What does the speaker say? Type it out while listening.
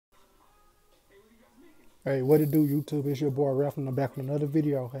Hey, what it do, YouTube? It's your boy Ralph from the back with another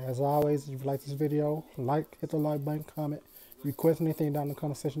video. As always, if you like this video, hit the like button, comment, request anything down in the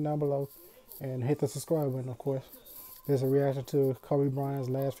comment section down below, and hit the subscribe button, of course. There's a reaction to Kobe Bryant's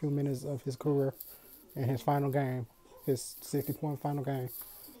last few minutes of his career and his final game, his 60-point final game.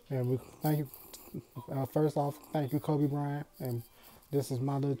 And we thank you. First off, thank you, Kobe Bryant. And this is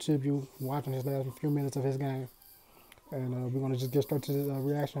my little tribute watching his last few minutes of his game. And we're gonna just get straight to the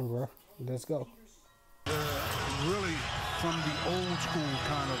reaction, bro. Let's go. Really from the old school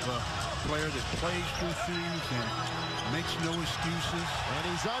kind of player that plays through things and makes no excuses. And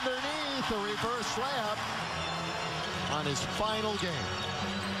he's underneath the reverse layup on his final game.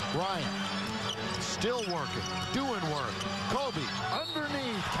 Bryant still working, doing work. Kobe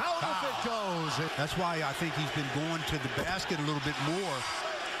underneath, count if it goes. That's why I think he's been going to the basket a little bit more.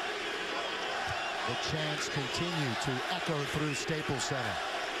 The chants continue to echo through Staples Center,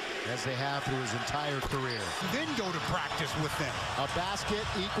 as they have through his entire career. Then go to practice with them. A basket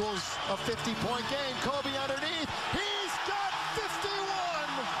equals a 50-point game. Kobe underneath. He's got 51.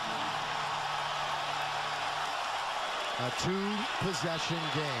 A two-possession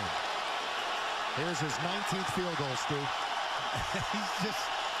game. Here's his 19th field goal, Stu.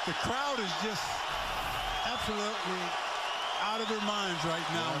 The crowd is just absolutely out of their minds right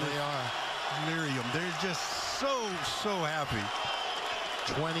now. Yeah, they are. Miriam, they're just so happy.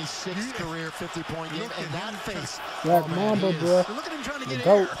 26th career 50-point game, and that face. Black Mamba, bro. Look at him trying to get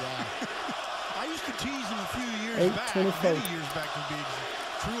GOAT. air. Yeah. I used to tease him a few years back, 824. many years back to be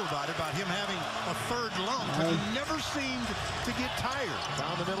true about him having a third lump, because he never seemed to get tired.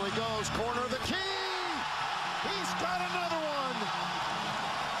 Down the middle he goes, corner of the key. He's got another one.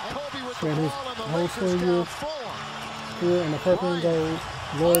 Kobe with the ball, and the Lakers down 4. Here in the purple and gold,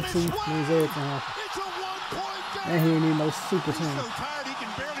 loyalty means everything. It's a one-point game. And he ain't need no super team. He's so tired he can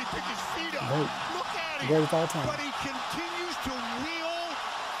barely pick his feet up. Great. Look at him. Great all time. But he continues to wheel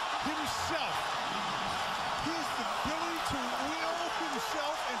himself. His ability to wheel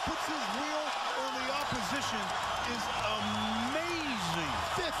himself and puts his wheel on the opposition is amazing.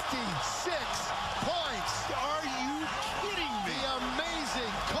 56 points. Are you kidding me? The amazing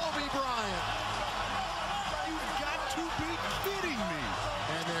Kobe Bryant. You've got to be kidding me.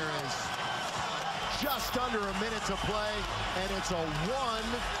 And there is just under a minute to play, and it's a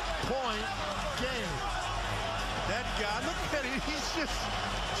one-point game. That guy, look at him. He's just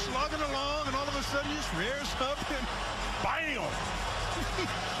slugging along, and all of a sudden he just rears up and bam!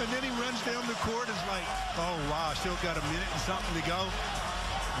 And then he runs down the court. It's like, oh, wow, still got a minute and something to go.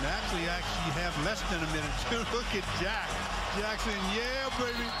 And actually, you have less than a minute to look at Jack. Jackson, yeah,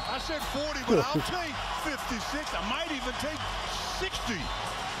 baby. I said 40, but I'll take 56. I might even take 60.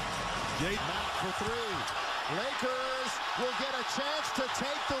 Matt for 3. Lakers will get a chance to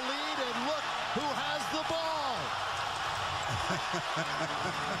take the lead, and look who has the ball.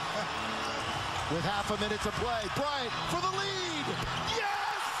 With half a minute to play, Bryant for the lead.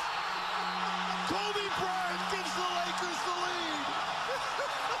 Yes! Kobe Bryant gives the Lakers the lead.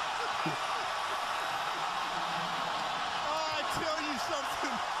 Oh, I tell you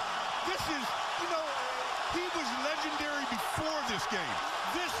something. This is, he was legendary before this game.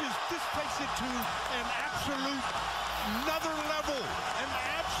 This takes it to an absolute another level. An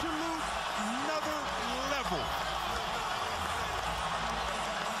absolute another level.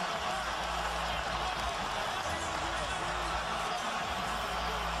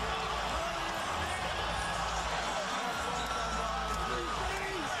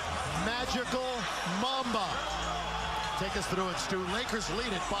 Magical Mamba. Take us through it, Stu. Lakers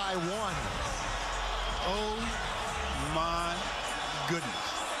lead it by 1. Oh my goodness.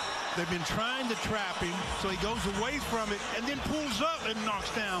 They've been trying to trap him, so he goes away from it and then pulls up and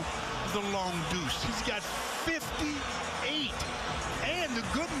knocks down the long deuce. He's got 58. And the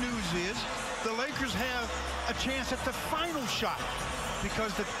good news is the Lakers have a chance at the final shot,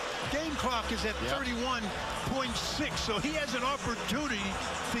 because the game clock is at 31.6, so he has an opportunity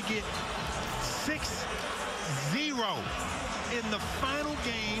to get 6-0 in the final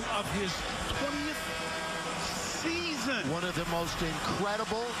game of his 20th season. One of the most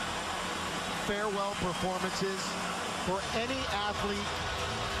incredible farewell performances for any athlete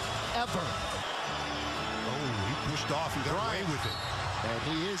ever. Oh, he pushed off and got away with it. And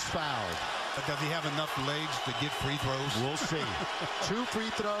he is fouled. But does he have enough legs to get free throws? We'll see. 2 free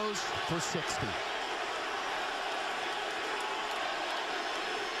throws for 60.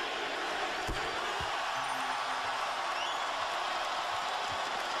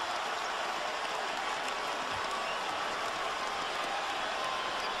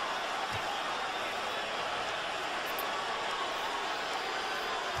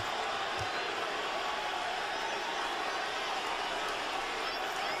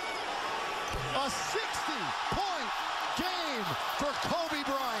 A 60-point game for Kobe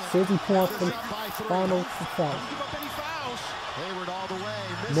Bryant. 50 points for the final performance. Give up any fouls. Hayward all the way.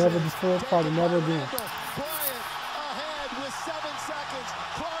 Never before, probably never again. Bryant ahead with 7 seconds.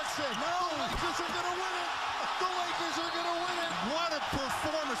 Clarkson. No. The Lakers are going to win it. The Lakers are going to win it. What a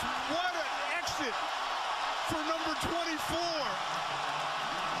performance. What an exit for number 24.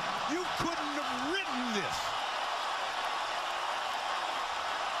 You couldn't have written this.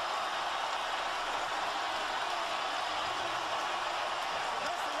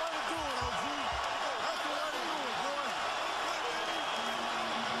 That's the way to do it, OG. That's the way to do it, boy.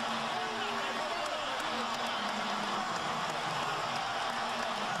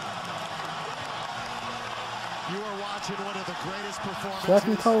 You are watching one of the greatest performances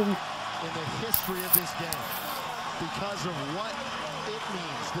Second Kobe. in the history of this game because of what it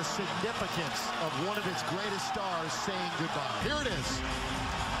means, the significance of one of its greatest stars saying goodbye. Here it is.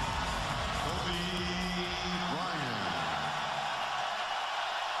 Kobe Bryant.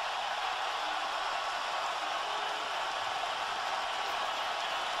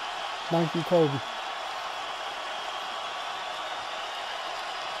 Thank you, Kobe.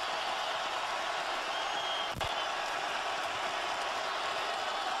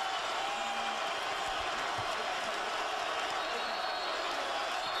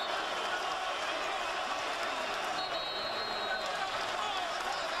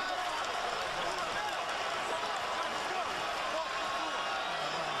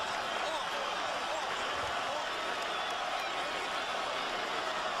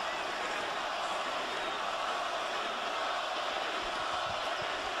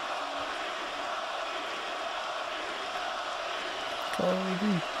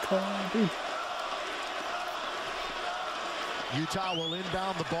 Kobe. Utah will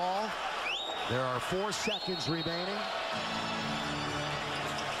inbound the ball. There are 4 seconds remaining.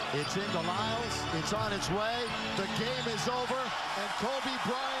 It's into Lyles. It's on its way. The game is over. And Kobe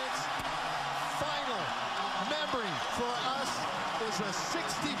Bryant's final memory for us is a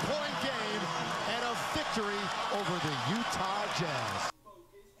 60-point game and a victory over the Utah Jazz.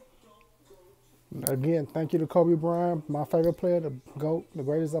 Again, thank you to Kobe Bryant, my favorite player, the GOAT, the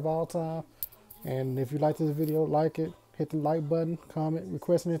greatest of all time. And if you like this video, like it, hit the like button, comment,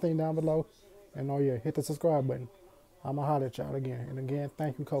 request anything down below. And oh yeah, hit the subscribe button. I'm going to holler at y'all again. And again,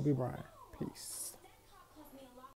 thank you, Kobe Bryant. Peace.